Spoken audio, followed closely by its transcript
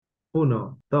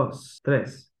Uno, dos,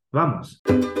 tres, vamos.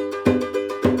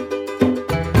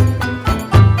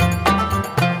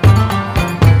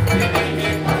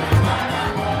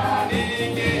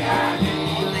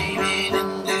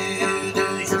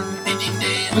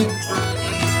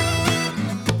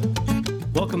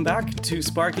 Welcome back to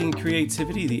Sparking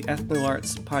Creativity, the Ethno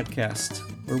Arts podcast,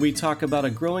 where we talk about a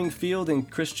growing field in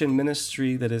Christian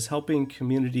ministry that is helping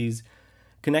communities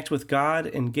connect with God,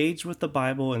 engage with the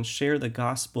Bible, and share the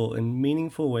gospel in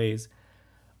meaningful ways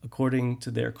according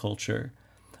to their culture.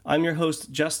 I'm your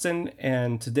host, Justin,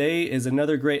 and today is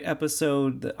another great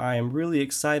episode that I am really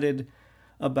excited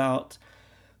about.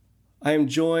 I am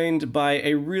joined by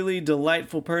a really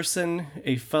delightful person,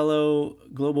 a fellow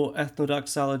Global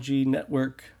Ethnodoxology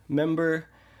Network member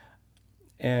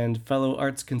and fellow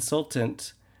arts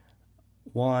consultant,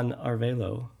 Juan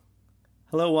Arvelo.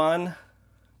 Hello, Juan. Yes.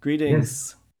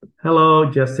 Greetings. Hello,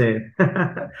 Justin.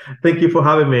 Thank you for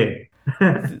having me.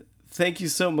 Thank you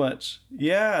so much.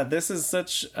 Yeah, this is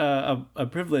such a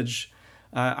privilege.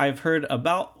 I've heard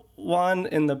about Juan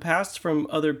in the past from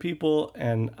other people,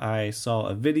 and I saw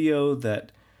a video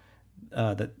that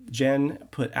Jen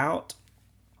put out,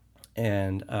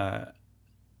 and I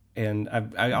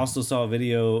also saw a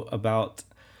video about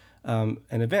an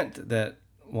event that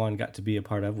Juan got to be a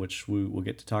part of, which we will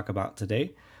get to talk about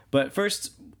today. But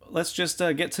first, let's just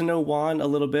get to know Juan a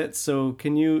little bit. So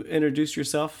can you introduce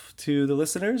yourself to the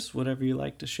listeners, whatever you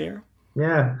like to share?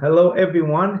 Yeah. Hello,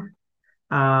 everyone.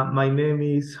 My name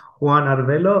is Juan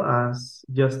Arvelo, as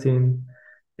Justin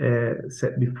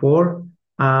said before.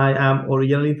 I am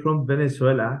originally from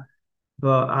Venezuela,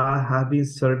 but I have been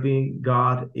serving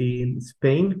God in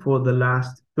Spain for the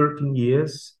last 13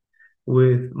 years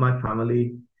with my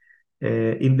family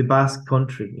in the Basque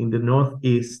Country in the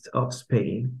northeast of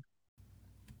Spain.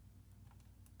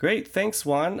 Great, thanks,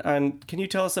 Juan. And can you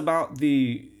tell us about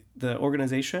the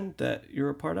organization that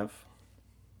you're a part of?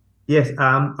 Yes,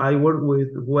 I work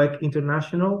with WEC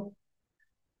International,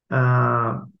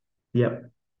 uh, yeah,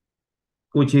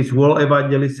 which is World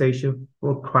Evangelization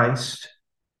for Christ.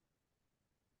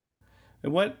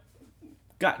 And what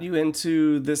got you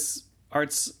into this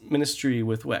arts ministry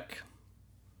with WEC?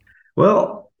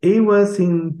 Well, it was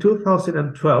in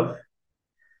 2012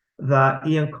 that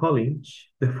Ian Collins,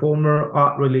 the former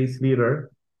art release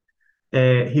leader,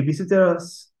 he visited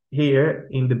us here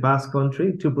in the Basque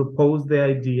Country to propose the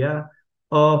idea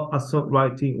of a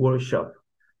songwriting workshop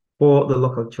for the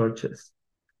local churches.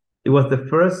 It was the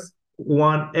first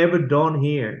one ever done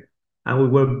here, and we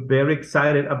were very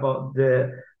excited about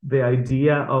the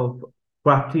idea of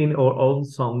crafting our own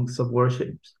songs of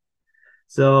worship.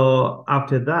 So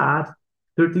after that,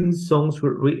 13 songs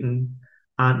were written,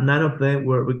 and 9 of them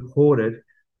were recorded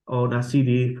on a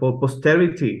CD for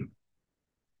posterity.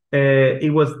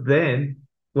 It was then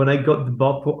when I got the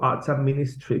Bob for Arts and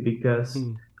Ministry because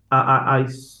Hmm. I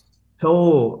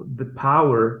saw the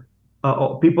power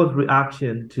of people's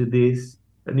reaction to these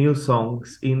new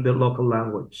songs in the local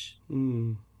language.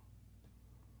 Hmm.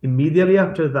 Immediately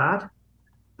after that,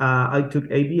 I took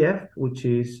ABF, which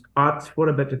is Arts for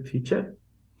a Better Future,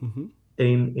 Mm-hmm.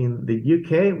 in the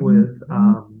UK with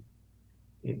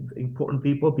important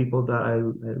people that I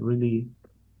really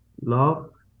love.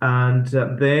 And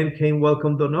then came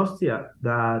Welcome Donostia,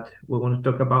 that we're going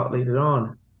to talk about later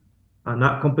on. And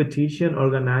that competition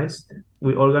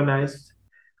we organized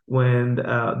when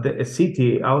our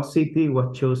city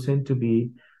was chosen to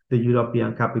be the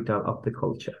European capital of the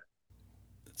culture.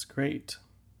 That's great.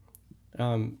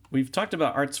 We've talked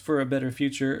about Arts for a Better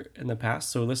Future in the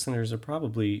past, so listeners are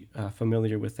probably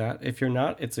familiar with that. If you're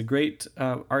not, it's a great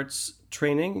arts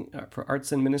training for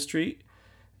arts and ministry,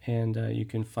 and you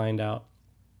can find out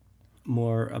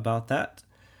more about that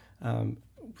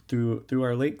through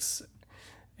our links.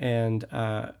 And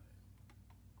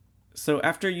so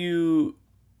after you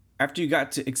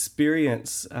got to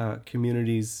experience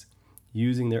communities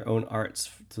using their own arts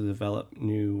to develop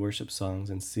new worship songs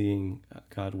and seeing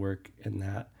God work in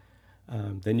that,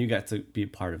 then you got to be a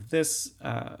part of this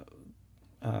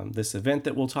event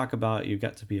that we'll talk about. You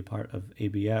got to be a part of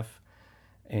ABF,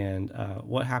 and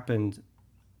what happened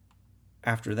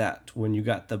after that when you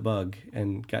got the bug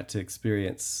and got to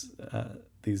experience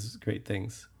these great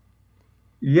things.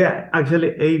 Yeah,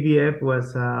 actually, ABF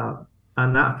was a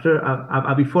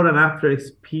before and after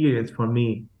experience for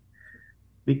me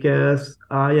because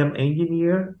I am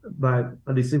engineer, but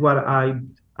this is what I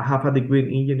have a degree in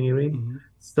engineering. Mm-hmm.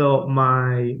 So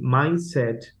my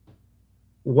mindset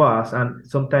was, and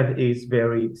sometimes is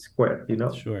very square.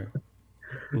 Sure.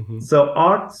 Mm-hmm. So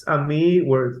arts and me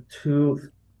were two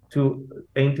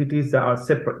entities that are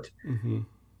separate. Mm-hmm.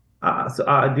 so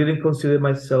I didn't consider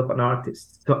myself an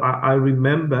artist. So I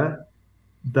remember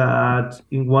that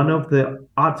in one of the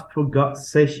Art for God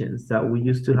sessions that we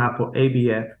used to have for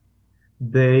ABF,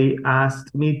 they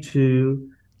asked me to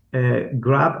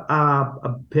grab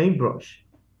a paintbrush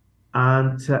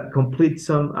and complete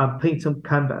some paint some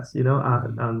canvas,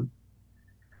 Mm-hmm. and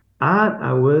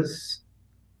I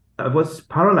was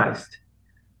paralyzed,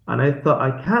 and I thought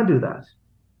I can't do that.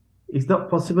 It's not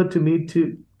possible to me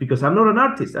to because I'm not an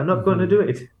artist. I'm not going to Mm-hmm. do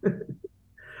it.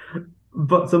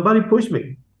 But somebody pushed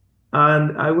me,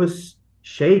 and I was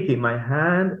shaking. My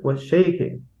hand was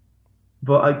shaking.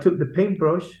 But I took the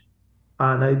paintbrush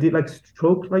and I did like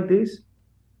strokes like this,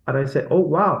 and I said, "Oh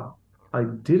wow, I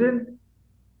didn't,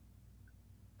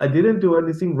 I didn't do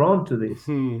anything wrong to this.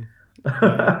 Hmm.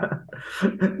 Yeah.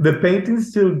 The painting's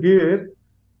still good."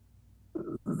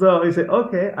 So I said,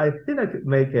 "Okay, I think I could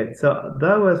make it." So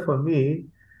that was for me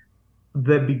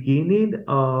the beginning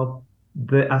of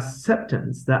the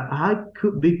acceptance that I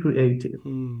could be creative.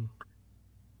 Hmm.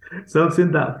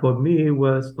 Something that for me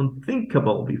was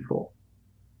unthinkable before.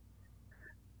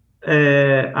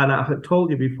 And I had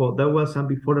told you before, there was some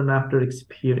before and after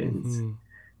experience Mm-hmm.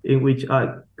 in which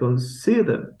I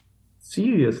considered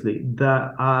seriously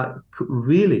that I could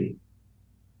really,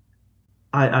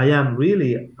 I am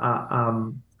really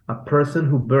a person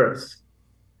who bears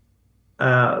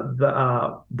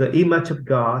the image of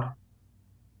God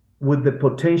with the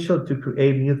potential to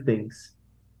create new things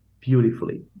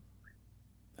beautifully.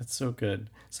 That's so good.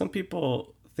 Some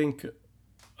people think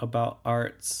about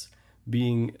arts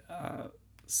being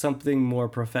something more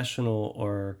professional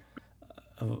or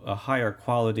a higher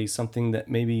quality, something that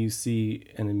maybe you see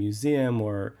in a museum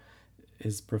or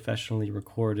is professionally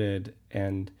recorded.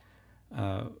 And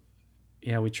uh,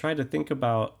 yeah, we try to think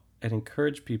about and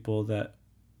encourage people that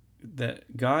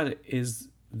God is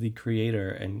the creator,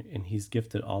 and He's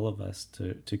gifted all of us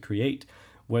to create.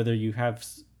 Whether you have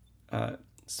uh,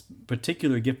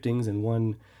 particular giftings in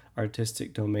one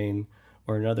artistic domain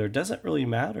or another doesn't really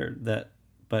matter.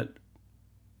 But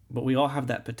but we all have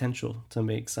that potential to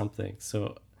make something.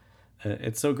 So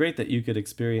it's so great that you could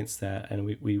experience that, and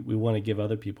we want to give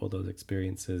other people those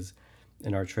experiences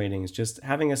in our trainings. Just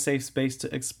having a safe space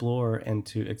to explore and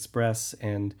to express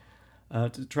and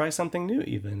to try something new,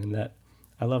 even. And that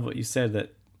I love what you said,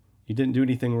 that you didn't do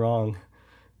anything wrong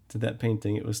to that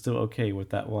painting. It was still okay with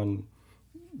that one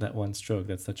stroke.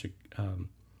 That's such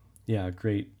yeah,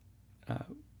 uh,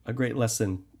 a great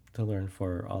lesson to learn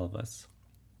for all of us.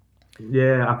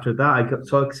 Yeah, after that, I got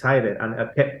so excited and I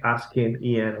kept asking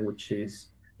Ian, which is,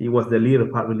 he was the leader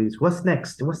part release, what's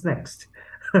next? What's next?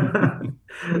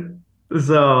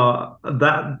 So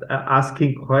that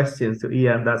asking questions to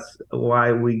Ian, that's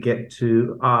why we get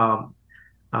to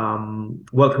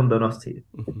welcome the Honesty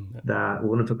Mm-hmm. that we're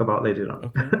going to talk about later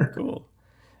Okay, on. cool.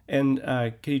 And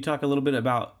can you talk a little bit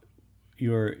about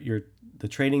your the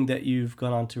training that you've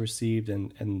gone on to receive,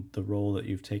 and the role that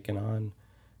you've taken on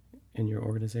in your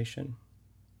organization?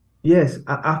 Yes,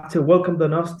 after welcome the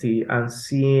Honesty and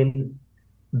seeing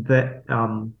the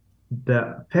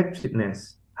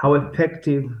effectiveness, how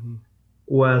effective Mm-hmm.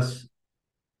 was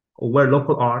were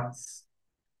local arts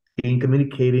in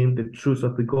communicating the truth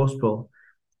of the gospel,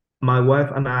 my wife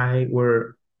and I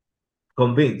were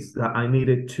convinced that I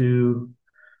needed to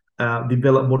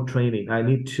develop more training. I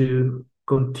need to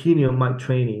continue my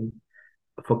training,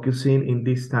 focusing in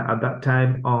this time at that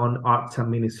time on arts and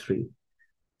ministry.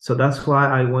 So that's why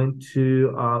I went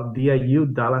to DIU,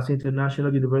 Dallas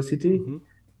International University, Mm-hmm.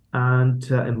 and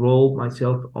enrolled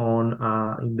myself on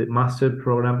in the master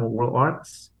program of world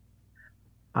arts.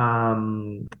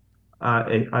 Um,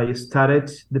 I started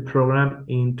the program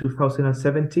in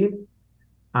 2017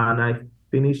 and I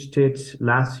finished it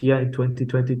last year in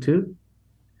 2022.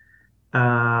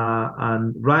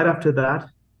 And right after that,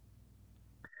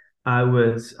 I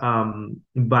was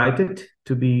invited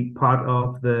to be part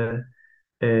of the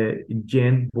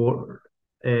GEN board.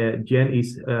 GEN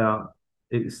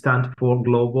it stands for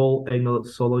Global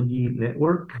Ethnology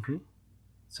Network. Mm-hmm.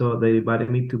 So they invited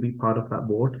me to be part of that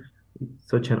board. It's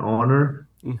such an honor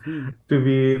Mm-hmm. to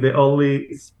be the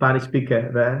only Spanish speaker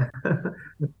there.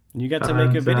 You got to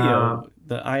make a And video,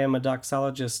 the I Am a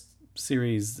Doxologist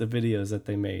series of videos that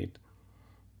they made.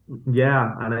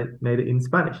 yeah, and I made it in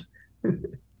Spanish.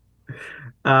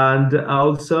 And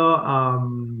also,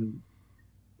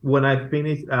 when I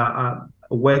finished,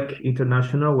 WEC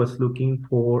International was looking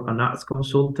for an arts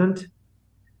consultant,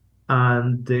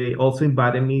 and they also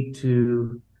invited me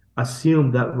to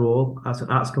assume that role as an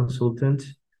arts consultant,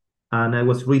 and I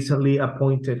was recently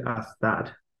appointed as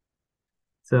that.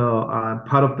 So I'm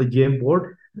part of the GM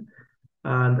board,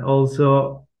 and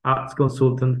also arts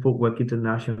consultant for Work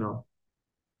International.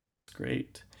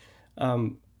 Great.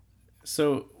 Um,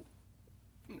 so,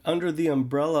 under the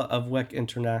umbrella of WEC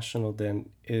International, then,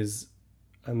 is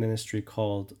a ministry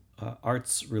called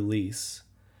Arts Release.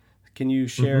 Can you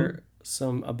share Mhm.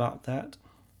 some about that?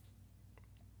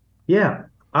 Yeah,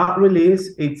 Art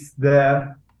Release, it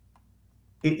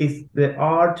is the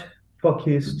art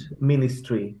focused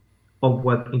ministry of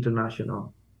Work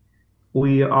International.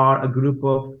 We are a group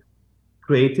of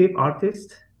creative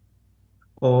artists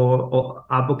or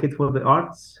advocates for the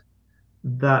arts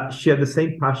that share the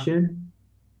same passion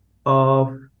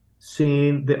of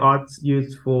seeing the arts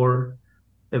used for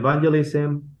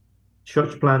evangelism,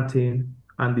 church planting,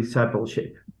 and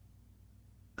discipleship.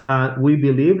 And we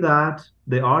believe that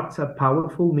the arts are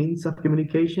powerful means of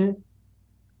communication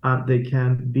and they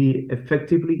can be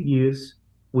effectively used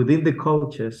within the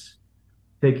cultures,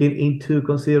 taking into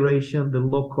consideration the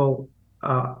local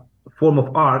uh, form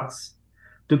of arts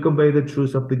to convey the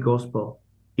truth of the gospel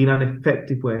in an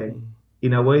effective way, Mm.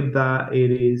 in a way that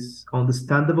it is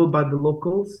understandable by the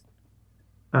locals.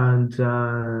 And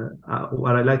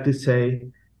what I like to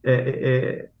say,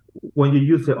 when you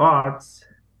use the arts,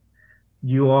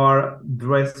 you are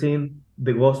dressing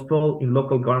the gospel in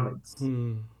local garments.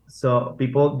 Hmm. So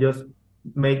people just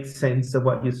make sense of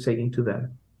what you're saying to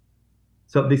them.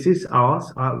 So this is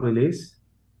ours, our release.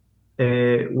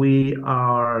 We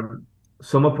are,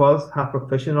 some of us have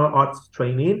professional arts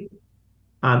training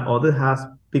and others has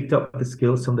picked up the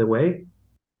skills on the way.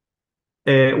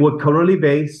 We're currently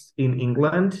based in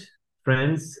England,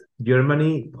 France,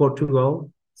 Germany,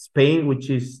 Portugal, Spain, which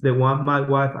is the one my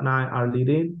wife and I are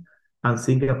leading, and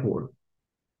Singapore.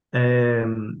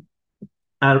 Um,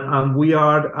 and we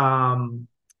are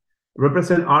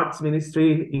represent arts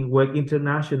ministry in Work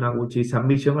International, which is a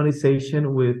mission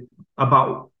organization with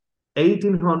about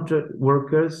 1,800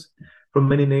 workers from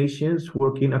many nations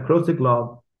working across the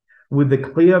globe with the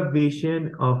clear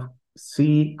vision of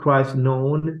see Christ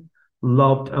known,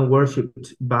 loved, and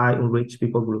worshipped by unreached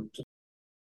people groups.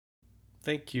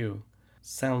 Thank you.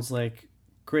 Sounds like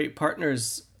great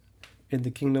partners in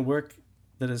the kingdom work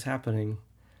that is happening.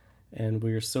 And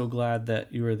we are so glad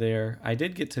that you were there. I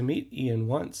did get to meet Ian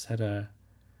once at the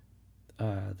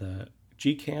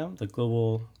GCAM, the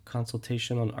Global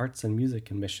Consultation on Arts and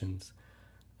Music and Missions.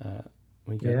 Uh,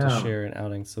 we got to Yeah, share an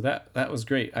outing, so that was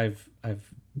great. I've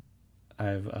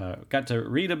got to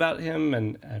read about him,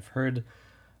 and I've heard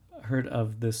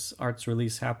of this arts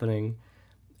release happening,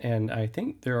 and I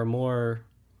think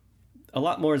a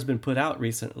lot more has been put out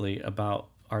recently about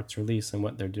arts release and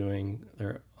what they're doing.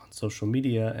 They're on social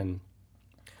media and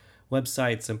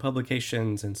websites and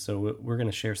publications, and so we're going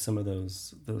to share some of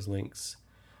those links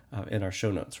in our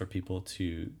show notes for people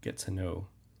to get to know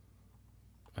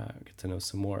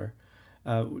some more.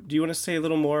 Do you want to say a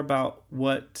little more about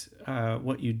what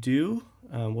you do?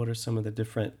 What are some of the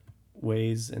different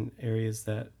ways and areas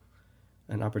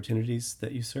and opportunities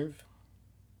that you serve?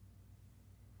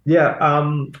 yeah.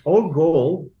 Our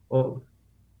goal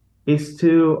is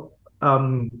to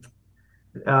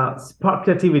spark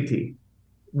creativity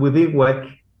within work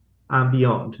and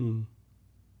beyond. Hmm.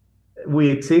 We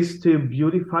exist to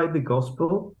beautify the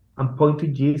gospel and point to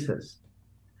Jesus.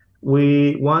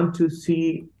 We want to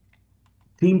see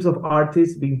teams of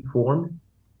artists being formed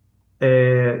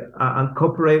and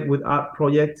cooperate with art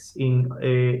projects in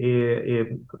a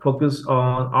focus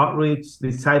on outreach,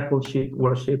 discipleship,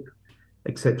 worship,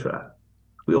 etc.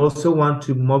 We also want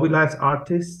to mobilize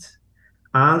artists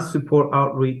and support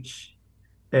outreach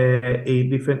in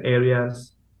different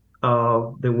areas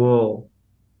of the world.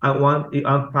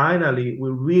 And finally, we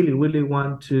really, really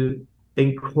want to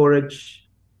encourage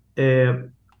uh,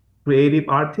 creative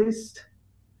artists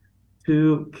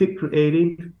to keep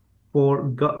creating for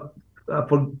God,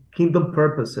 for kingdom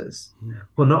purposes. Hmm.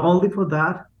 But not only for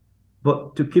that,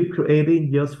 but to keep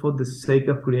creating just for the sake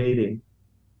of creating.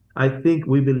 I think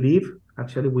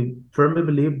actually, we firmly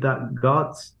believe that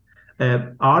God's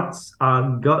arts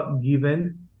are God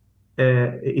given.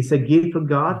 It's a gift from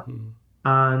God, Hmm.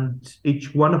 and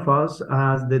each one of us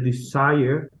has the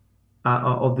desire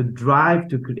of the drive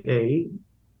to create.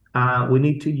 We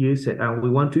need to use it, and we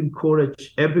want to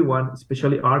encourage everyone,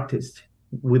 especially artists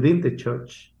within the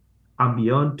church and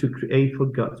beyond, to create for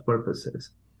God's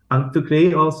purposes and to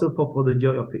create also for the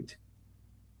joy of it.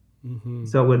 Hmm.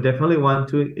 So we definitely want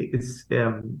to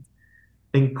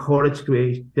encourage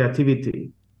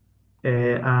creativity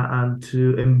and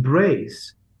to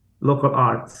embrace local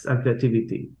arts and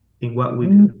creativity in what we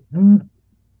do.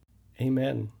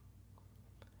 Amen.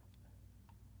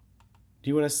 Do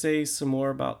you want to say some more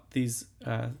about these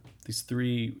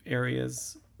three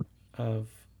areas of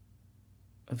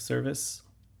of service?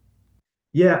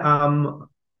 Yeah,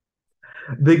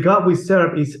 the God we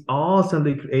serve is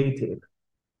awesomely creative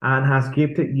and has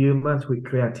gifted humans with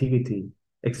creativity,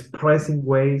 expressing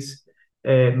ways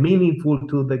meaningful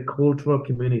to the cultural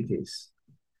communities.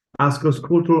 As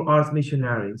cross-cultural arts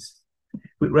missionaries,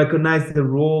 we recognize the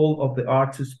role of the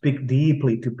art to speak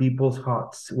deeply to people's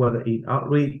hearts, whether in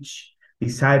outreach,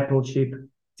 discipleship,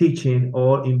 teaching,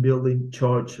 or in building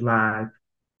church life.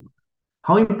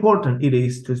 How important it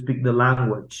is to speak the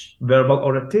language, verbal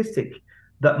or artistic,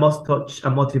 that must touch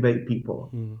and motivate people.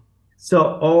 Hmm.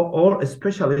 So our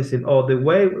specialism or the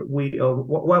way we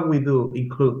what we do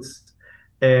includes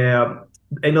um,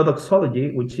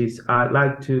 doxology, which is I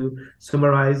like to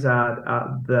summarize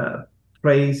the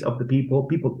praise of the people,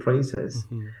 people praises.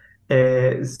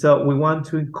 Hmm. So we want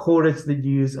to encourage the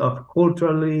use of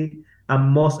culturally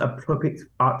and most appropriate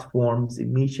art forms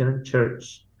in mission and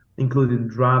church, including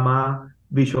drama,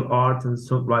 visual arts, and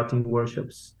songwriting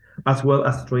workshops, as well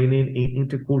as training in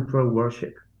intercultural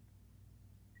worship.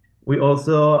 We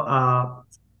also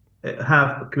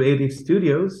have creative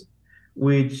studios,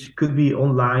 which could be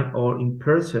online or in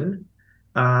person.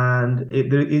 And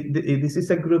this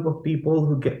is a group of people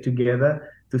who get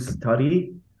together to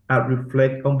study and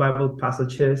reflect on Bible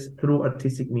passages through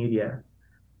artistic media,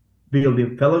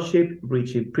 building fellowship,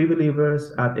 reaching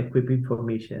pre-believers, and equipping for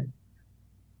mission.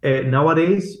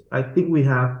 Nowadays, I think we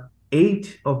have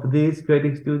 8 of these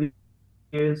creative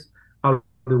studios around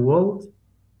the world,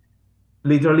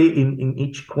 literally in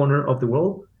each corner of the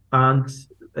world. And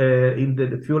in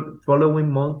the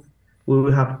following month, we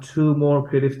will have 2 more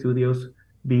creative studios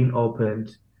being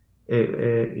opened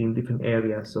in different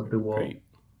areas of the world. Great.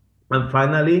 And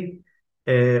finally,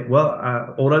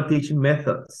 oral teaching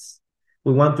methods.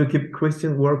 We want to keep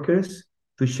Christian workers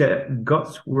to share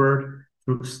God's word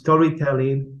through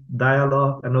storytelling,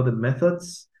 dialogue, and other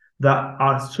methods that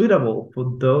are suitable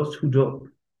for those who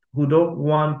don't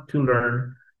want to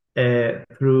learn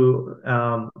through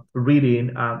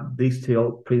reading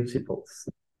distilled principles.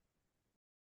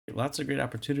 Lots of great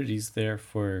opportunities there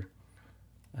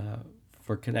uh,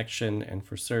 for connection and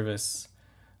for service.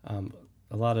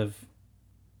 A lot of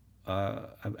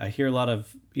I hear a lot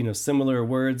of similar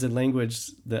words and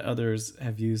language that others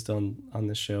have used on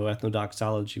the show.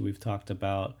 Ethnodoxology we've talked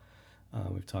about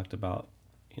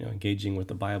engaging with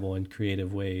the Bible in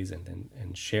creative ways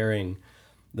and sharing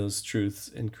those truths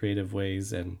in creative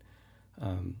ways. And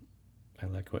I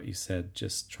like what you said,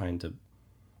 just trying to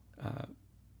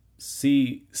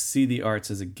see the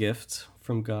arts as a gift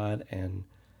from God and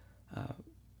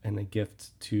a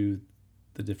gift to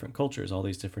the different cultures. All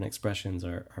these different expressions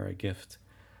are a gift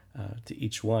to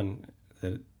each one,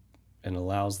 that and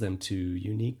allows them to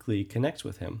uniquely connect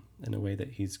with Him in a way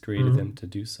that He's created them Mm, to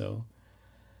do so.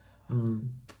 mm.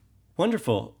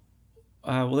 Wonderful.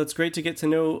 Well, it's great to get to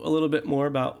know a little bit more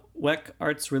about WEC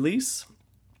Arts Release,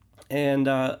 and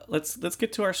let's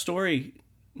get to our story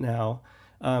now.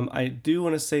 I do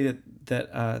want to say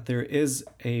that there is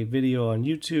a video on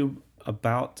YouTube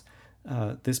about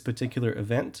this particular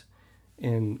event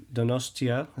in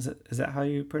Donostia. Is that how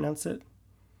you pronounce it?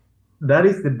 That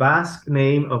is the Basque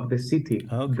name of the city.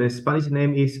 Okay. The Spanish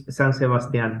name is San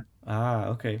Sebastián.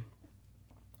 Okay.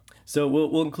 So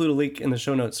we'll include a link in the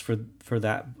show notes for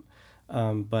that.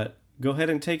 But go ahead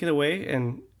and take it away,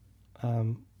 and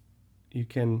you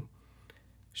can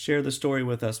share the story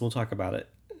with us. We'll talk about it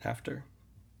after.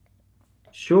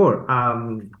 Sure.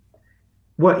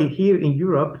 Here in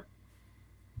Europe,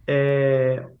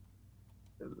 uh,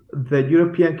 the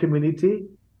European community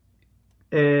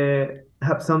uh,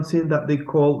 have something that they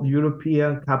call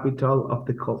European Capital of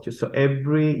the Culture. So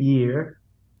every year,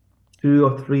 2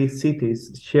 or 3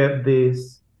 cities share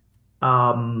this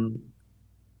um,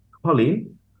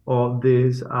 calling or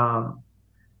this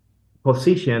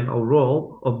position or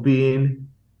role of being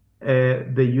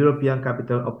the European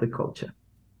Capital of the Culture.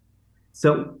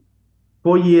 So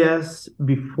 4 years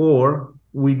before,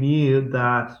 we knew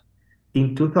that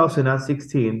in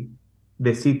 2016,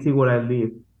 the city where I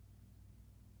live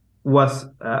was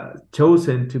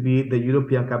chosen to be the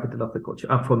European Capital of the Culture.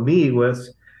 And for me, it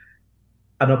was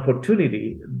an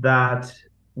opportunity that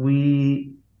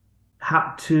we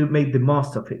had to make the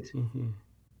most of it. Mm-hmm.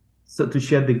 So to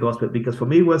share the gospel, because for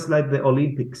me, it was like the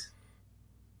Olympics.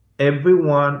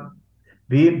 Everyone,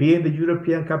 being the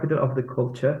European Capital of the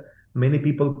Culture, many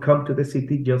people come to the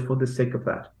city just for the sake of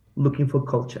that, looking for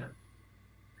culture.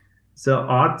 So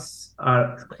arts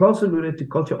are closely related to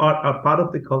culture, art are part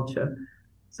of the culture.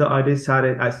 So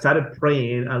I started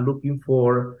praying and looking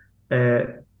for uh,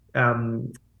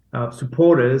 um,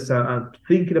 supporters and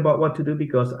thinking about what to do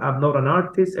because I'm not an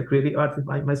artist, a creative artist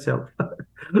myself.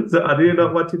 So I didn't know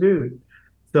Mhm. what to do.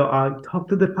 So I talked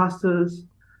to the pastors,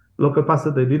 local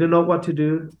pastors, they didn't know what to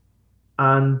do.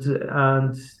 And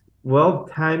well,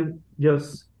 time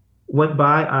just went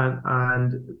by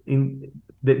and in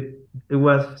the it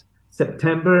was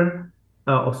September,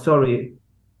 oh sorry,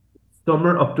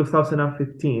 summer of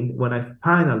 2015 when I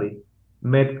finally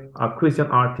met a Christian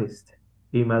artist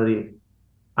in Madrid,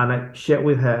 and I shared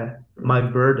with her my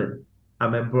burden.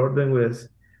 And my burden was,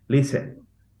 listen,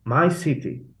 my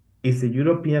city is the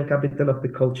European capital of the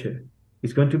culture.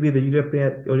 It's going to be the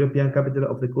European capital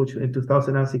of the culture in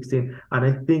 2016. And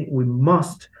I think we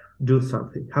must do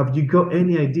something. Have you got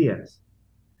any ideas?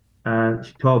 And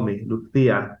she told me,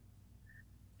 Lucia,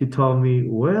 she told me,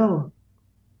 well,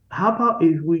 how about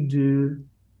if we do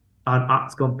an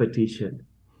arts competition?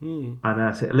 Hmm. And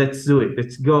I said, let's do it.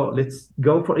 Let's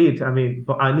go for it. I mean,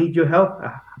 but I need your help.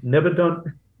 I've never done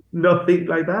nothing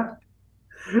like that.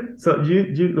 So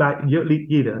you like you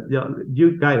lead us,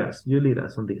 you guide us, you lead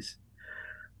us on this.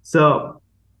 So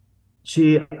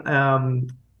she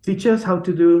teaches how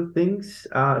to do things.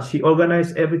 She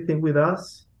organized everything with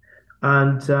us,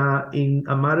 and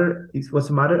it was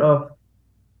a matter of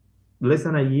less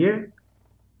than a year.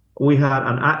 We had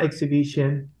an art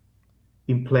exhibition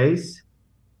in place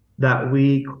that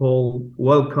we call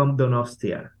Welcome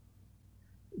Donostia.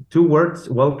 Two words,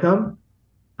 welcome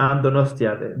and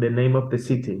Donostia, the name of the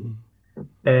city.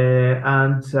 Mhm.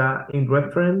 And in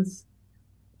reference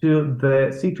to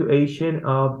the situation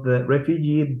of the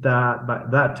refugees that by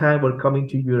that time were coming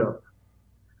to Europe,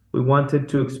 we wanted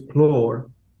to explore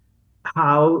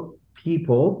how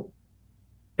people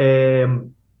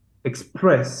um,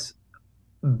 express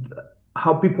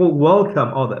how people welcome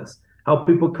others, how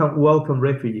people can welcome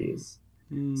refugees.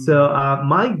 So Hmm.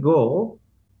 my goal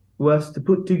was to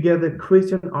put together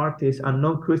Christian artists and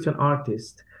non-Christian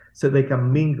artists so they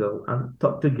can mingle and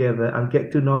talk together and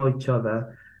get to know each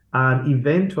other. And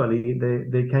eventually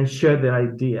they can share their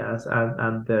ideas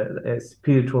and their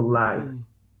spiritual life.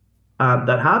 Hmm.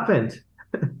 That happened.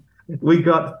 We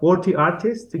got 40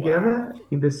 artists Wow. together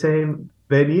in the same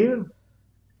venue,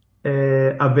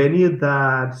 a venue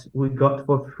that we got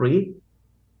for free.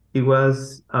 It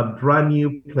was a brand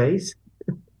new place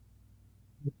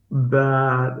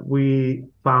that we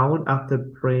found after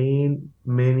praying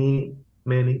many,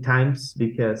 many times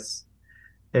because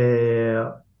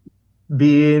uh,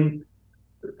 being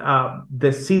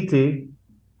the city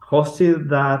hosted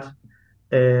that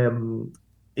um,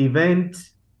 event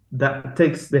that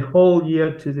takes the whole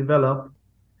year to develop,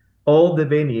 all the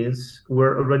venues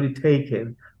were already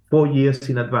taken 4 years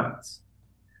in advance.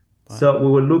 So Wow.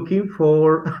 we were looking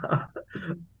for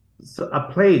a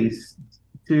place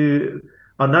to,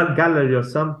 an art gallery or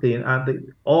something,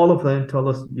 and all of them told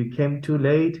us you came too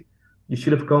late. You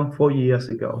should have come 4 years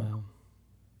ago.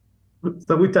 Wow.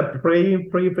 So we started praying,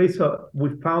 praying, praying. So we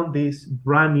found this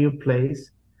brand new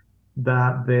place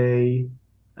that they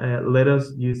let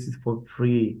us use it for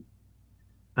free.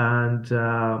 And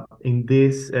in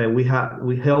this, we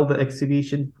held the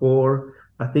exhibition for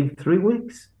I think 3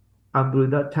 weeks, and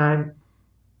during that time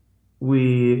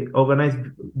we organized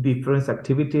different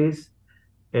activities,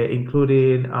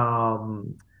 including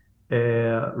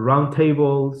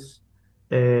roundtables,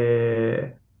 uh,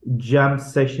 jam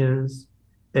sessions.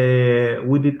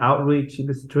 We did outreach in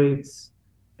the streets.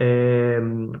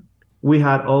 Um, we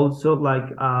had also like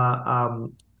a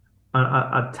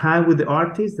time with the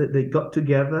artists that they got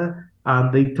together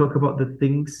and they talk about the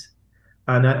things.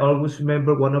 And I always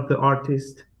remember one of the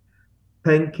artists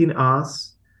thanking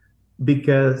us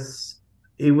because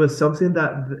it was something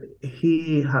that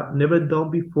he had never done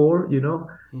before,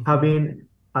 Hmm. having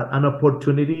an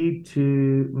opportunity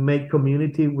to make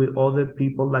community with other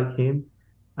people like him.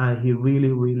 And he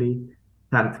really, really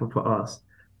thankful for us.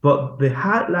 But the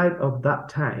highlight of that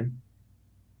time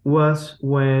was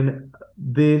when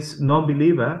this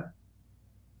non-believer,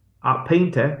 a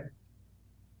painter,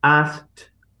 asked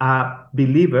a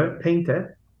believer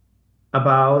painter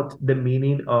about the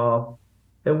meaning of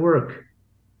a work.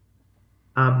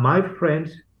 And my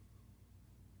friend,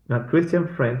 my Christian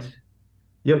friend,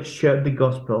 just shared the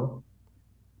gospel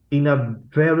in a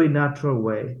very natural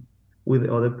way with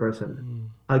the other person. Hmm.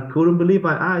 I couldn't believe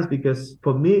my eyes because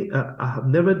for me, have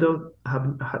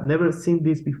never seen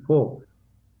this before.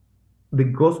 The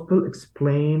gospel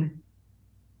explained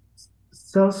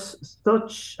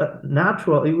such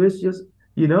natural. It was just,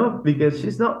 because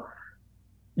she's Hmm. not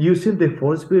using the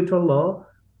full spiritual law.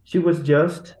 She was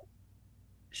just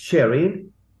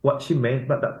sharing what she meant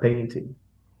by that painting.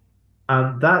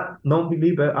 And that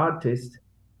non-believer artist,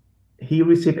 he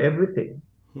received everything.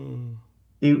 Hmm.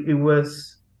 It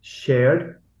was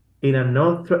shared. in a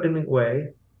non-threatening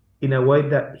way, in a way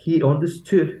that he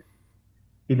understood,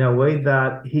 in a way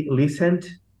that he listened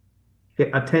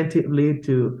attentively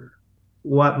to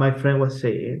what my friend was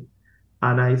saying.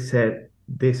 And I said,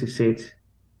 this is it.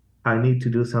 I need to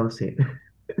do something.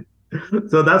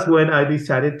 So that's when I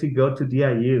decided to go to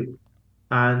DIU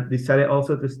and decided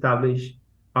also to establish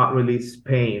Art Release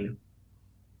Spain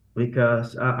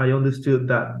because I understood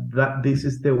that this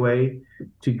is the way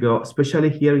to go, especially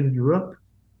here in Europe,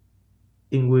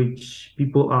 in which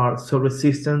people are so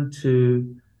resistant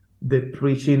to the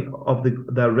preaching of the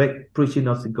direct preaching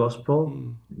of the gospel.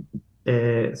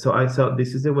 Mm. So I thought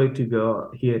this is the way to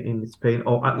go here in Spain,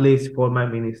 or at least for my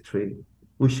ministry.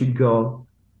 We should go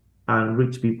and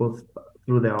reach people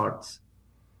through the arts.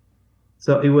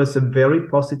 So it was a very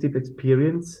positive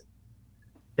experience.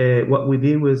 What we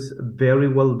did was very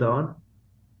well done.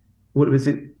 We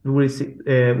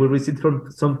received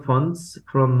from some funds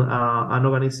from an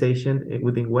organization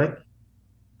within WEC.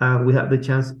 We had the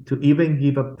chance to even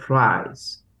give a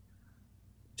prize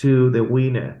to the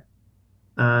winner,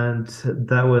 and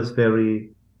that was very,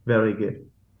 very good.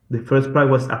 The first prize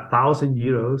was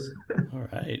 €1,000. All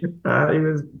right. It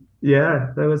was,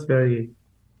 yeah, that was very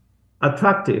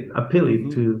attractive, appealing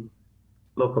Mm-hmm. to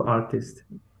local artists.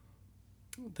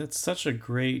 That's such a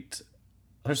great.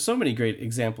 There's so many great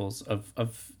examples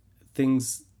of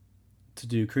things to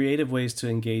do, creative ways to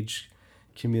engage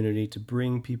community, to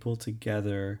bring people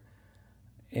together,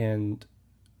 and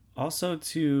also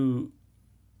to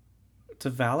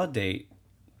validate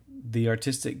the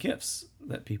artistic gifts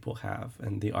that people have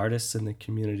and the artists in the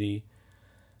community,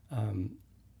 um,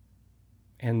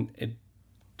 and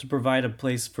to provide a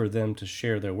place for them to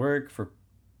share their work, for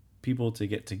people to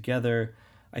get together.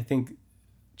 I think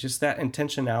just that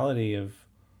intentionality of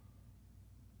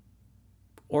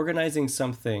organizing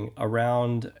something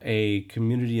around a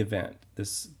community event,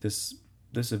 this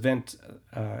event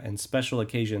and special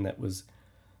occasion that was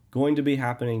going to be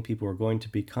happening, people were going to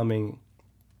be coming,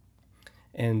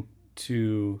 and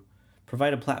to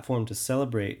provide a platform to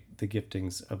celebrate the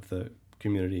giftings of the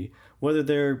community, whether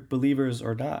they're believers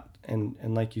or not. And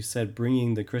like you said,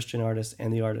 bringing the Christian artists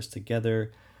and the artists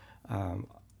together, um,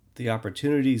 the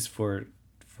opportunities for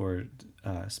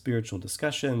spiritual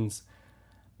discussions.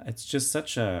 It's just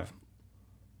such a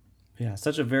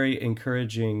very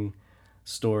encouraging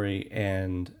story,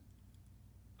 and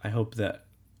I hope that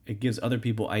it gives other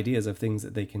people ideas of things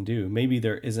that they can do. Maybe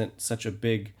there isn't such a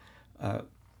big uh,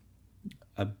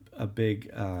 a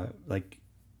big like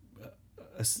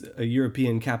a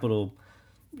European capital,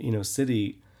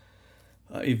 city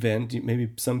event. Maybe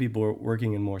some people are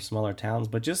working in more smaller towns,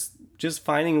 but just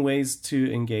finding ways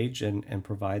to engage and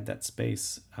provide that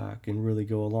space can really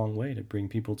go a long way to bring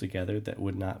people together that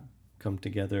would not come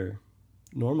together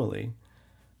normally,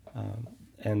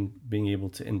 and being able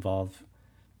to involve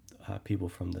people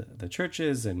from the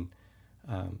churches. And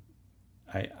um,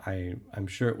 I'm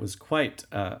sure it was quite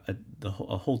a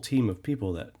whole team of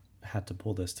people that had to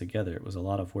pull this together. It was a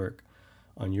lot of work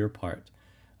on your part,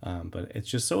 but it's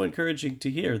just so encouraging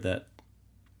to hear that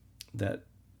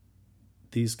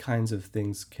these kinds of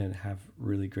things can have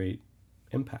really great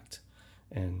impact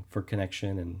and for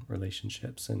connection and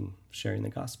relationships and sharing the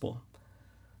gospel.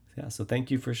 Yeah, so thank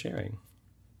you for sharing.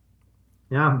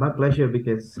 Yeah, my pleasure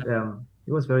because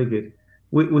it was very good.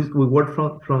 We worked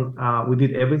we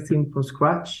did everything from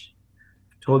scratch.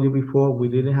 Told you before, we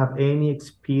Mm-hmm. didn't have any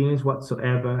experience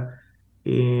whatsoever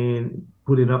in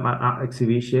putting up an art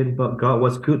exhibition, but God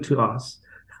was good to us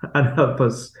and helped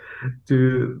us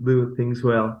to do things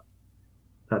well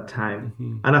that time.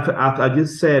 Mm-hmm. And after I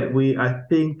just said, I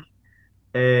think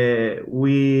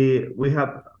we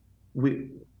have we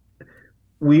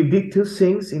we did two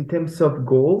things in terms of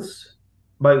goals.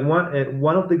 But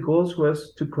one of the goals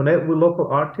was to connect with local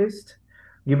artists,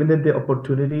 giving them the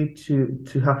opportunity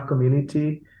to have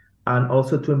community, and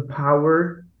also to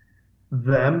empower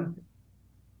them.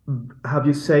 Have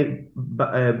you say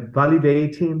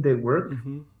validating the work?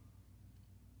 Mm-hmm.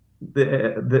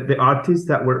 The artists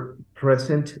that were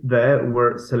present there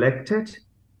were selected.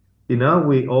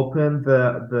 We opened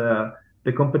the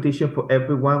competition for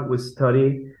everyone. We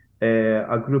study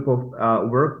a group of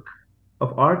work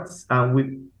of arts, and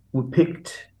we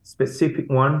picked specific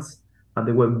ones, and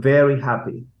they were very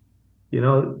happy,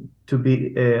 to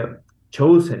be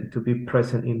chosen to be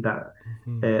present in that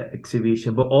Mm-hmm.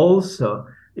 exhibition. But also,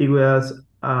 it was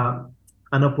an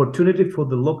opportunity for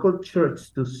the local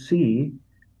church to see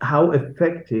how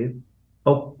effective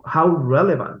or how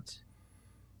relevant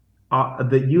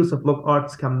the use of local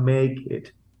arts can make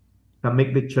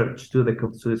the church to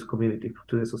this community,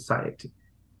 to the society.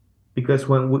 because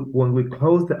when we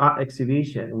closed the art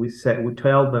exhibition, we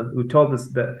told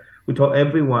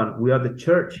everyone we are the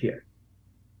church here.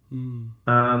 Mm.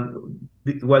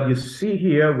 What you see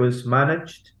here was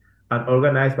managed and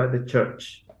organized by the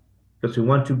church because we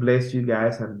want to bless you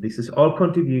guys, and this is all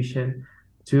contribution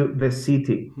to the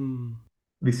city. Mm.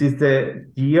 This is the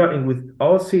year in which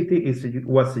all city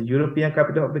was the European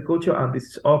capital of the culture, and this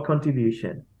is all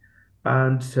contribution.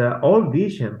 And our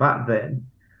vision back then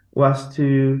was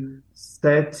to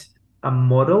set a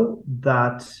model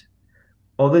that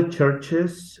other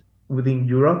churches within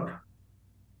Europe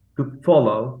could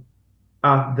follow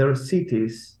as their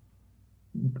cities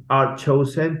are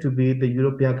chosen to be the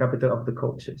European capital of the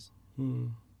cultures.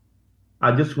 Mm.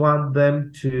 I just want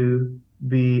them to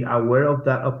be aware of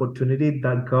that opportunity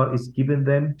that God is giving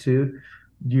them to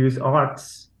use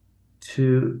arts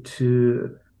to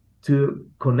to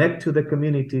connect to the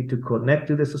community, to connect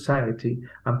to the society,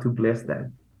 and to bless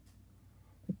them.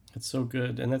 It's so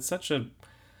good, and that's such a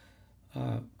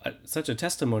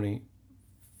testimony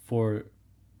for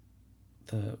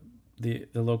the the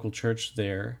local church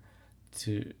there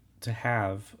to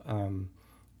have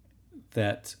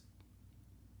that.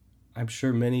 I'm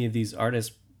sure many of these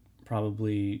artists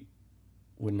probably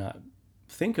would not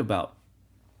think about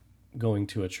going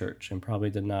to a church and probably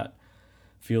did not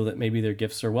feel that maybe their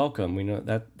gifts are welcome. We know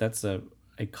that that's a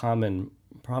common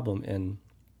problem in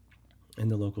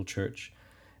the local church,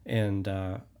 and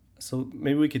so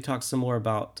maybe we could talk some more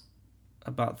about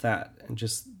that and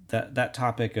just that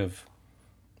topic of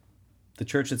the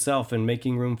church itself and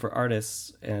making room for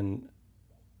artists and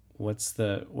what's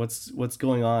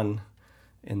going on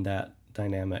in that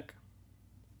dynamic.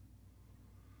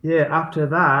 Yeah, after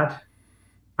that,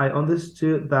 I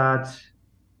understood that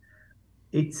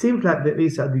it seems like there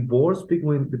is a divorce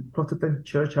between the Protestant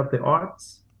Church of the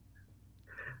arts.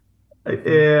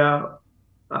 Mm-hmm.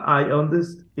 I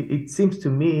understand. It seems to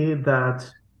me that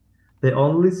the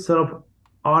only sort of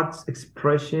arts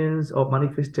expressions or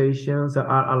manifestations that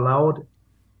are allowed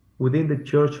within the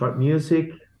church are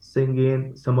music,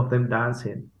 singing, some of them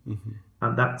dancing, Mm-hmm.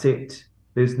 and that's it.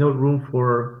 There's no room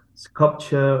for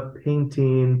sculpture,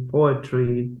 painting,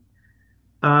 poetry,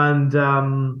 and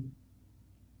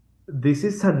this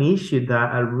is an issue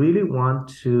that I really want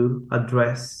to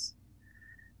address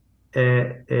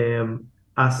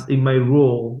as in my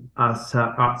role as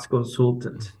an arts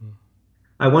consultant. Mm-hmm.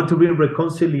 I want to bring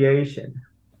reconciliation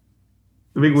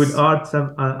with Yes. arts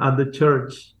and the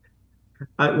church.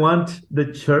 I want the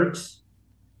church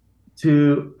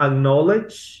to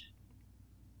acknowledge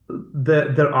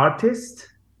their artists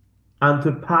and to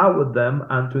empower them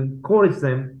and to encourage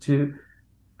them to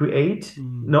create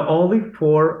Mm. not only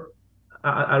for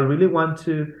I really want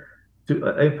to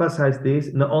emphasize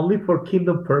this not only for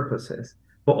kingdom purposes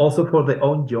but also for their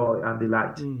own joy and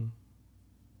delight. Mm.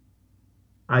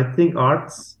 I think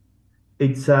arts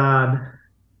it's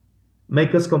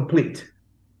make us complete.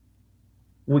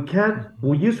 We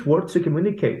Mm-hmm. use words to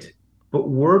communicate, but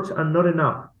words are not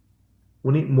enough.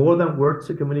 We need more than words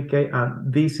to communicate,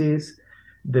 and this is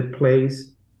the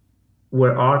place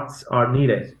where arts are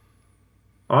needed.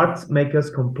 Arts make us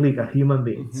complete as human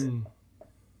beings,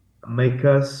 Mm-hmm. make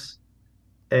us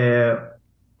uh,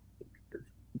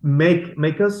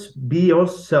 make us be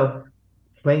ourselves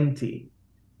plenty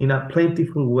in a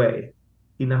plentiful way,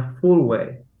 in a full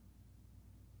way.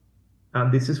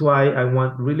 And this is why I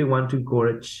really want to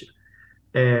encourage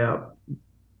uh,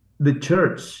 the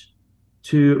church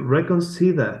to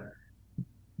reconsider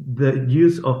the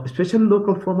use of especially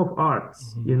local form of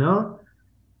arts, Mm-hmm.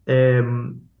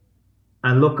 um,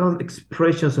 and local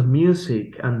expressions of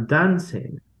music and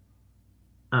dancing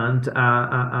and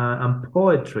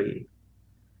poetry.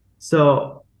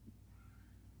 So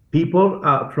people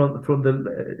from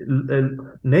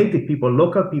the native people,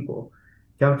 local people,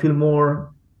 can feel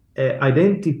more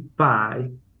identify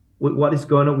with what is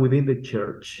going on within the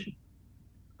church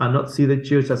and not see the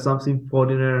church as something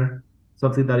foreigner,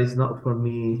 something that is not for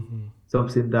me, Mm-hmm.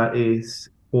 something that is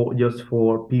for just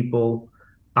for people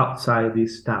outside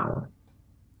this town.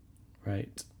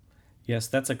 Right. Yes,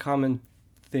 that's a common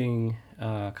thing,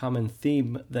 common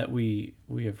theme that we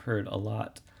have heard a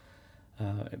lot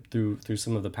through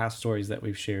some of the past stories that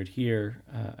we've shared here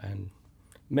and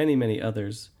many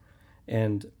others.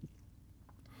 And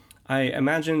I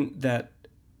imagine that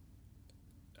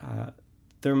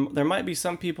there might be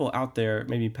some people out there,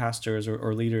 maybe pastors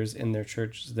or leaders in their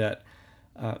church, that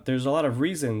there's a lot of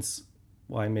reasons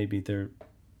why maybe they're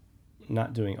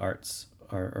not doing arts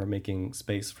or making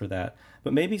space for that.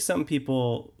 But maybe some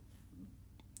people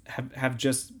have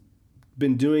just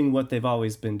been doing what they've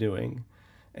always been doing,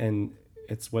 and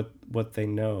it's what they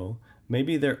know.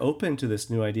 maybe they're open to this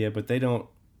new idea, but they don't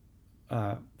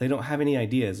have any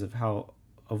ideas of how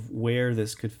of where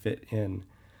this could fit in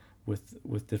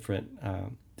with different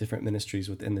ministries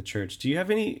within the church. Do you have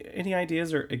any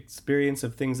ideas or experience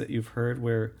of things that you've heard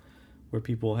where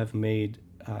people have made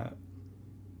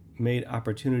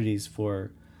opportunities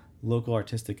for local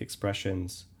artistic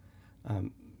expressions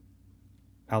um,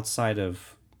 outside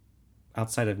of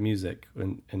music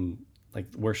and like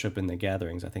worship in the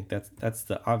gatherings? I think that's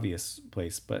the obvious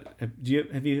place. But have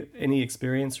you any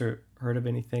experience or heard of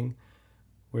anything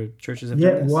where churches have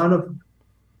done Yeah, this?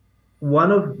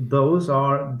 one of those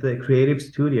are the creative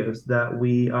studios that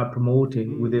we are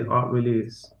promoting with the Mm. art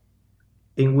release,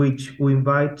 in which we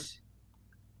invite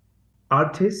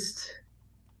artists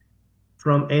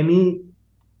from any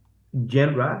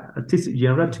artistic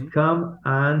genre, to Mm-hmm. come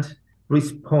and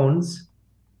respond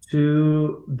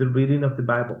to the reading of the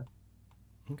Bible.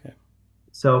 Okay.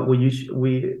 So we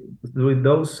during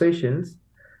those sessions,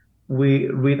 we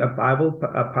read a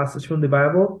passage from the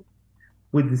Bible.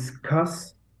 We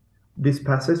discuss this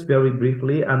passage very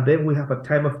briefly, and then we have a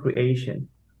time of creation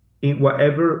in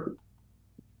whatever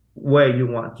way you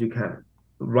want. You can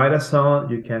write a song,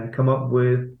 you can come up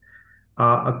with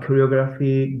a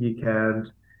choreography, you can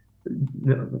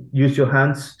use your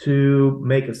hands to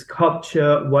make a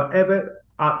sculpture, whatever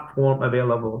art form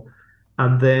available.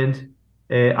 And then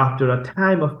after a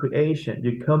time of creation,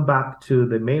 you come back to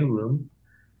the main room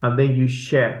and then you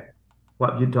share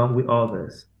what you've done with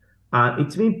others. And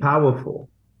it's been powerful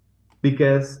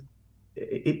because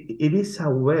it is a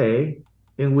way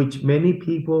in which many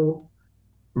people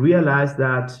realize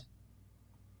that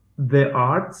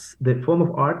the form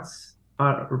of arts,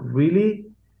 are really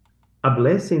a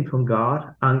blessing from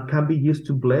God and can be used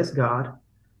to bless God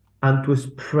and to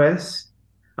express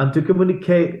and to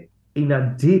communicate in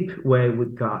a deep way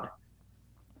with God.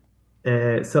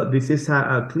 So this is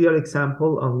a clear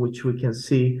example on which we can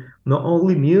see not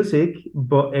only music,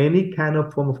 but any kind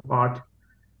of form of art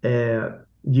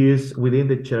used within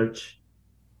the church.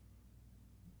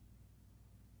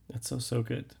 That's so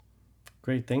good.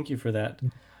 Great, thank you for that.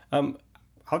 Um,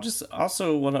 I'll just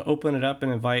also want to open it up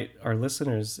and invite our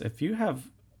listeners, if you have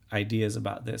ideas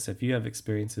about this, if you have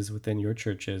experiences within your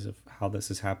churches of how this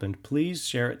has happened, please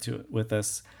share it with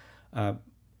us. Uh,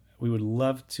 we would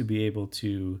love to be able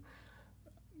to.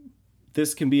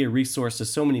 This can be a resource to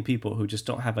so many people who just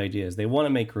don't have ideas. They want to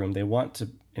make room, they want to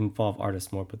involve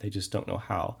artists more, but they just don't know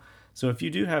how. So if you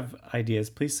do have ideas,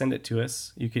 please send it to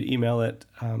us. You could email it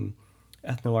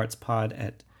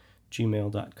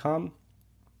ethnoartspod@gmail.com.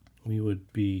 We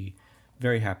would be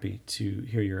very happy to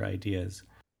hear your ideas.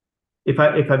 If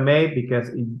I may,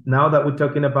 because now that we're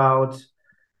talking about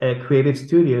creative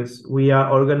studios, we are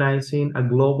organizing a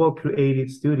global creative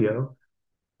studio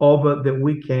over the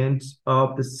weekend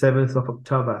of the 7th of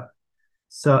October.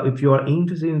 So if you are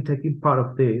interested in taking part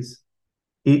of this,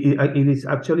 it is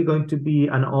actually going to be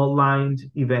an online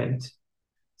event.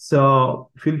 So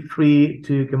feel free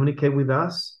to communicate with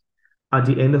us. At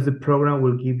the end of the program,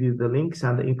 we'll give you the links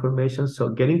and the information. So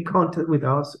get in contact with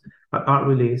us at Art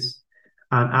Release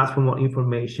and ask for more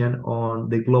information on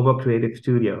the Global Creative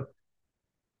Studio,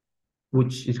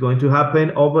 which is going to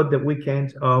happen over the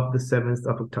weekend of the 7th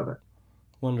of October.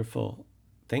 Wonderful.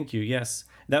 Thank you. Yes.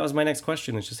 That was my next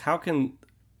question. It's just how can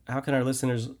our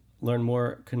listeners learn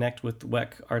more, connect with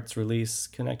WEC Arts Release,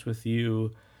 connect with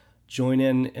you, join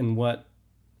in what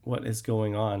is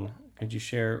going on? Could you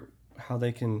share how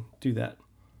they can do that?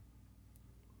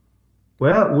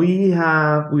 Well, we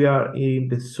are in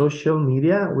the social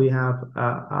media. We have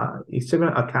a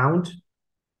Instagram account.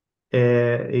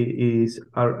 It is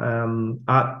our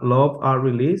at Love Art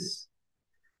Release.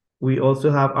 We also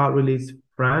have Art Release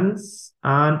France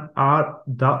and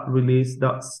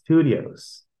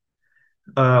art.release.studios.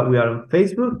 We are on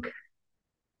Facebook,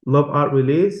 Love Art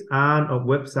Release, and a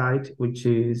website which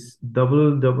is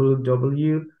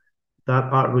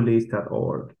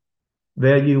www.artrelease.org.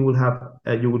 There you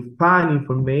will find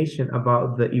information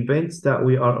about the events that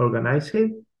we are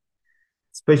organizing.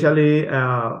 Especially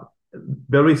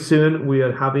very soon we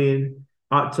are having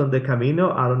Arts on the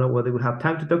Camino. I don't know whether we have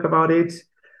time to talk about it,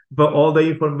 but all the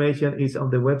information is on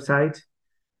the website,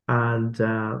 and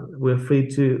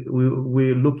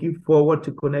we're looking forward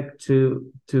to connect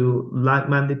to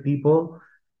like-minded people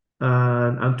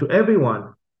and to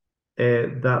everyone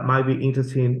that might be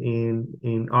interested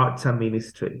in arts and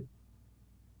ministry.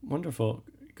 Wonderful.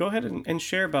 Go ahead and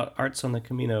share about Arts on the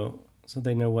Camino so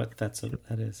they know what that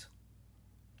is.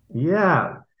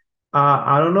 Yeah.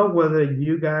 I don't know whether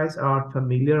you guys are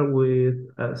familiar with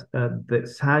the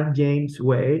St. James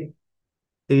Way.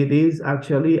 It is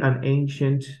actually an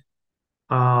ancient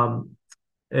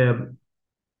um,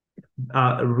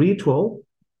 ritual,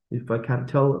 if I can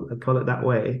call it that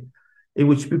way, in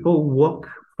which people walk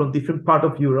from different part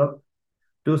of Europe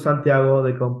to Santiago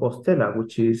de Compostela,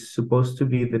 which is supposed to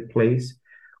be the place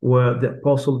where the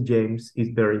Apostle James is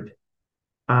buried.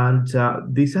 And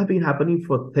this has been happening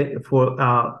for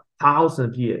thousands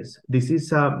of years. This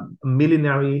is a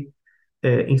millenary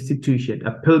institution,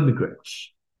 a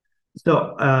pilgrimage.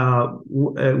 So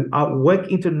WEC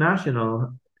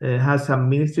International has a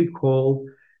ministry called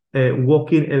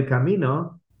Walking El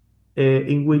Camino,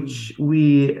 in which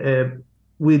we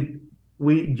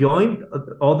join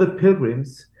other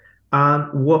pilgrims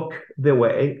and walk the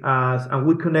way and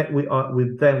we connect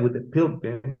with them, with the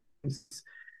pilgrims,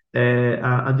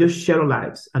 and just share our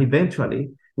lives, and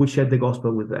eventually we share the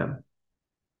gospel with them.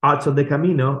 Arts of the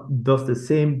Camino does the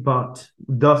same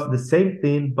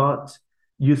thing, but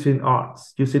using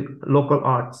local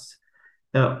arts,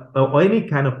 or any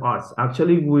kind of arts.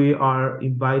 Actually, we are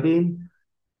inviting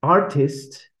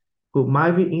artists who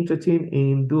might be interested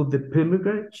in do the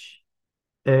pilgrimage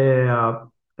of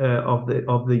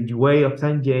the way of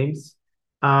Saint James,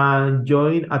 and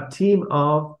join a team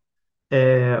of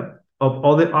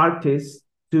other artists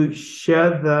to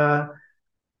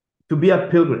be a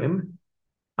pilgrim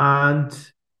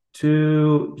and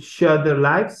to share their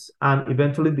lives and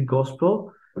eventually the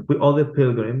gospel with other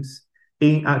pilgrims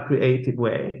in a creative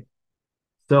way.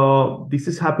 So this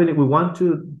is happening. We want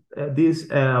this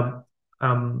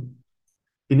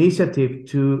initiative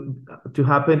to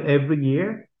happen every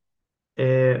year,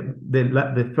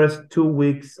 the first 2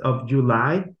 weeks of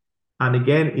July. And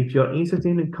again, if you're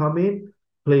interested in coming,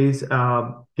 please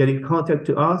get in contact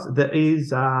to us. There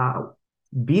is a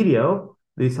video.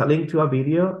 There's a link to a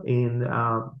video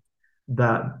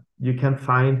that you can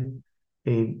find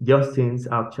in Justin's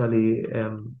actually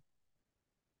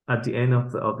at the end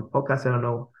of the podcast. I don't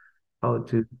know how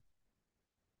to.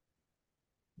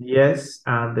 Yes,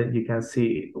 and then you can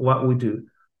see what we do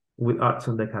with Arts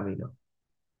on the Camino.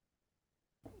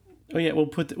 Oh yeah, we'll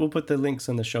put the links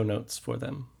in the show notes for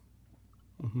them.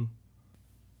 Mm-hmm.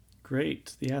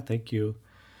 Great. Yeah, thank you.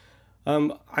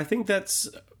 I think that's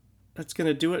going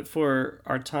to do it for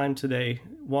our time today.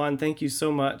 Juan, thank you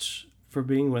so much for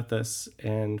being with us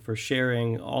and for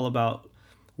sharing all about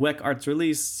WEC Arts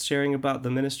Release, sharing about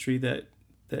the ministry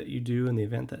that you do and the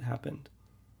event that happened.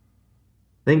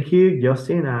 Thank you,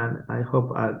 Justin, and I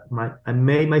hope I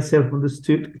made myself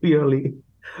understood clearly.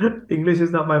 English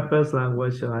is not my first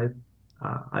language, so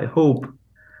I hope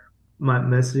my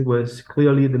message was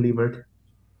clearly delivered.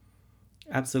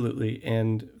 Absolutely,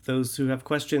 and those who have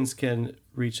questions can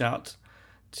reach out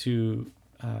to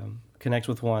connect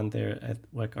with Juan there at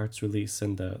WEC Arts Release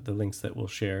and the links that we'll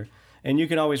share. And you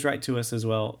can always write to us as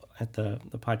well at the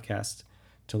podcast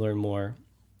to learn more.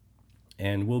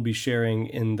 And we'll be sharing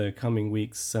in the coming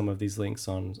weeks some of these links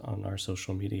on our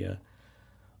social media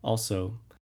also.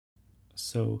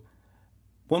 So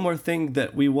one more thing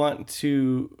that we want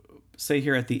to say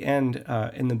here at the end,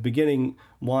 in the beginning,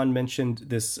 Juan mentioned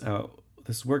this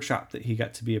workshop that he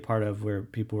got to be a part of where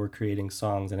people were creating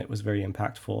songs, and it was very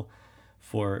impactful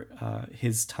for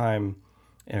his time,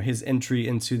 his entry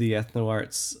into the ethno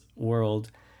arts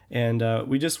world. And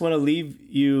we just want to leave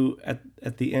you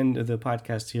at the end of the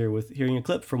podcast here with hearing a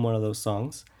clip from one of those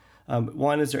songs.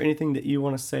 Juan, is there anything that you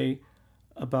want to say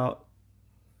about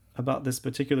this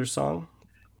particular song?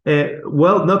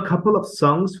 Well, a couple of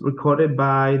songs recorded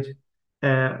by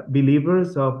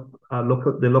believers of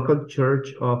the local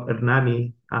church of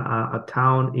Hernani, a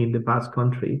town in the Basque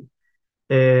Country.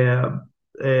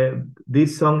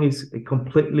 This song is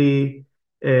completely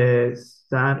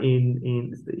sung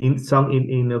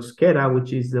in Euskera,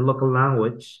 which is the local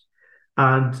language,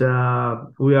 and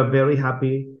we are very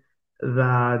happy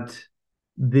that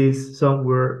this song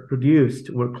were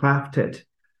crafted,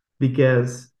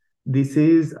 because this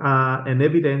is an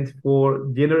evidence for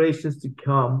generations to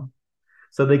come,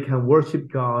 so they can worship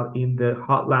God in their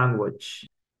heart language.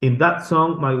 In that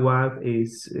song, my wife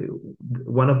is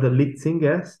one of the lead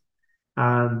singers,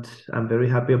 and I'm very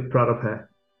happy and proud of her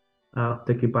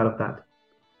taking part of that.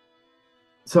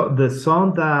 So the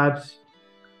song that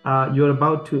you're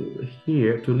about to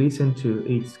listen to,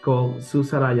 it's called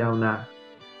Susarayauna,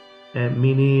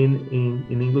 meaning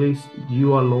in English,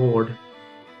 "You are Lord."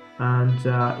 And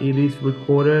it is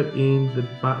recorded in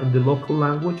the local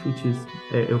language, which is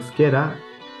Euskera,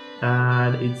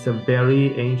 and it's a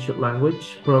very ancient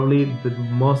language, probably the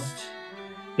most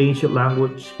ancient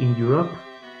language in Europe.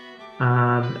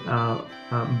 And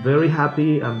I'm very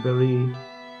happy. I'm very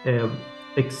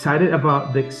excited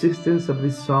about the existence of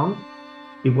this song.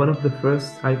 It's one of the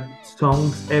first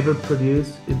songs ever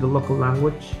produced in the local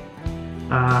language,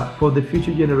 for the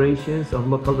future generations of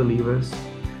local believers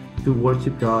to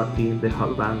worship God in the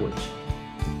hot language.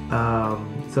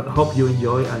 So I hope you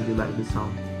enjoy and you like the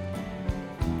song.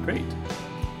 Great.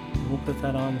 We'll put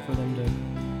that on for them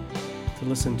to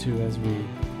listen to as we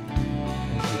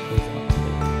close out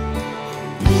today.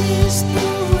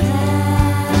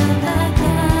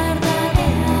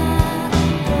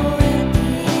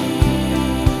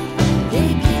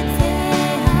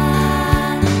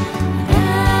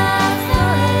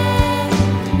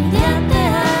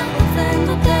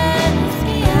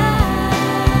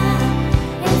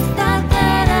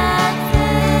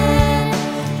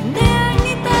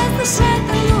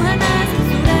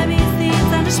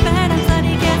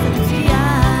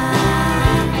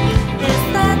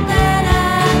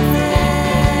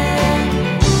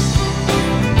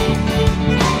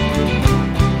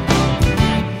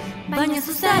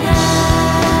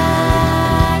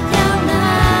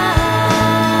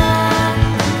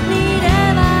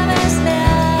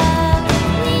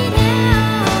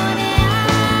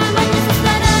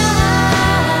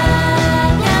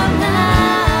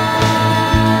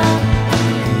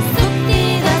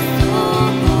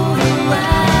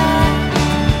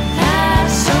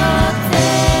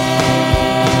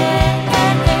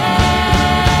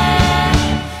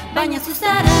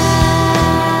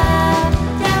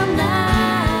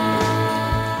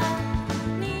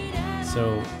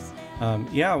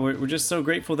 We're just so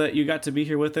grateful that you got to be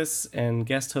here with us and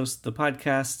guest host the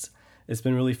podcast. It's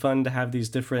been really fun to have these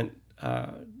different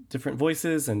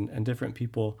voices and different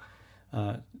people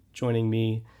joining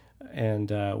me. And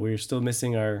we're still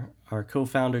missing our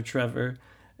co-founder, Trevor,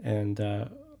 and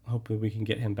hopefully we can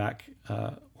get him back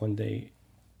one day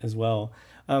as well.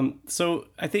 So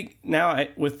I think now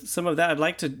with some of that, I'd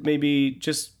like to maybe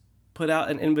just put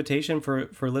out an invitation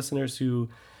for listeners who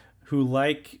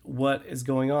like what is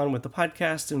going on with the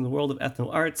podcast in the world of ethno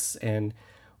arts and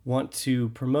want to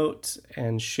promote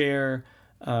and share.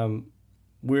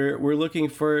 We're looking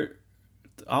for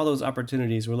all those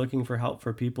opportunities. We're looking for help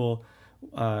for people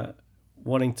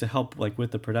wanting to help, like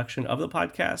with the production of the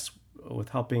podcast, with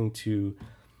helping to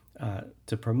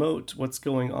promote what's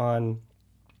going on.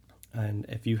 And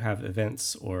if you have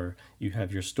events or you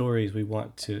have your stories we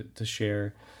want to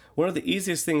share, one of the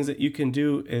easiest things that you can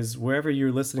do is wherever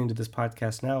you're listening to this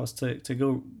podcast now is to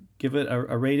go give it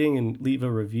a rating and leave a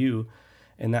review.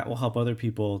 And that will help other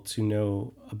people to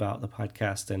know about the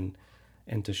podcast and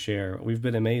to share. We've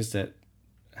been amazed at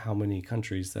how many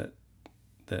countries that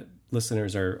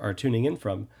listeners are tuning in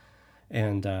from.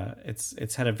 And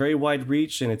it's had a very wide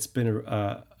reach, and it's been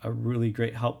a really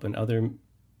great help in other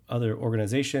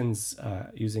organizations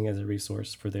using as a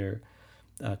resource for their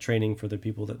training for the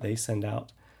people that they send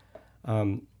out.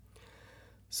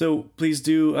 So please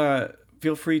do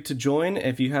feel free to join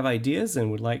if you have ideas and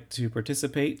would like to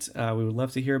participate. We would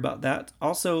love to hear about that.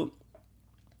 Also,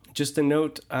 just a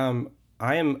note,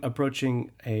 I am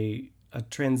approaching a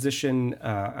transition.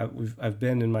 I've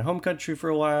been in my home country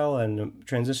for a while, and I'm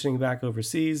transitioning back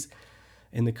overseas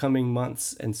in the coming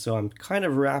months, and so I'm kind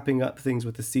of wrapping up things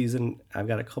with the season. I've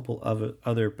got a couple of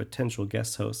other potential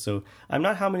guest hosts, so I'm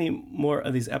not how many more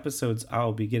of these episodes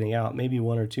I'll be getting out, maybe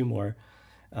one or two more,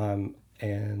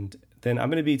 and then I'm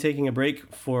going to be taking a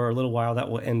break for a little while. That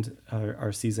will end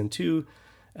our season 2,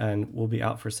 and we'll be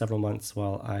out for several months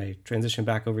while I transition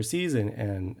back overseas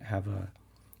and have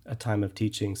a time of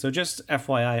teaching. So just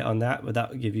FYI on that, but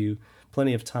that will give you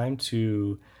plenty of time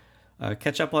to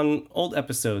catch up on old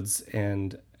episodes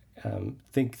and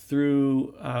think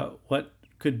through what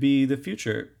could be the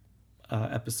future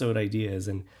episode ideas,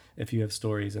 and if you have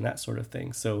stories and that sort of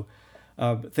thing. So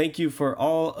thank you for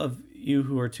all of you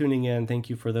who are tuning in. Thank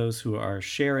you for those who are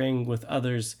sharing with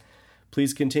others.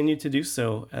 Please continue to do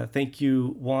so. Thank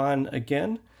you, Juan,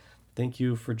 again. Thank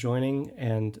you for joining.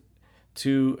 And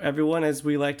to everyone, as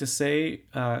we like to say,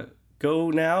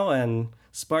 go now and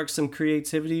spark some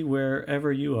creativity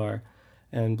wherever you are,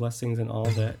 and blessings in all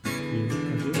that you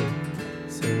are doing.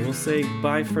 So we'll say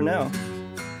bye for now.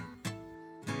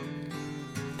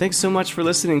 Thanks so much for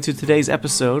listening to today's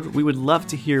episode. We would love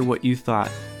to hear what you thought.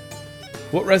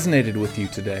 What resonated with you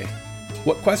today?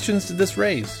 What questions did this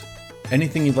raise?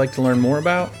 Anything you'd like to learn more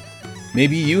about?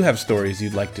 Maybe you have stories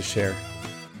you'd like to share.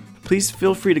 Please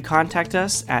feel free to contact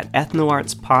us at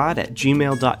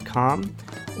ethnoartspod@gmail.com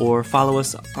or follow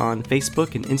us on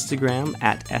Facebook and Instagram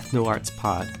at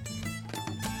ethnoartspod.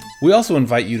 We also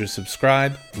invite you to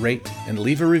subscribe, rate, and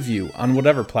leave a review on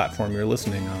whatever platform you're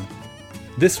listening on.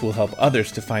 This will help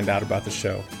others to find out about the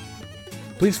show.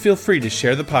 Please feel free to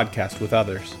share the podcast with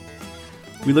others.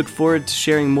 We look forward to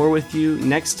sharing more with you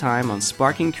next time on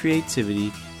Sparking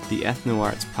Creativity, the Ethno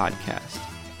Arts Podcast.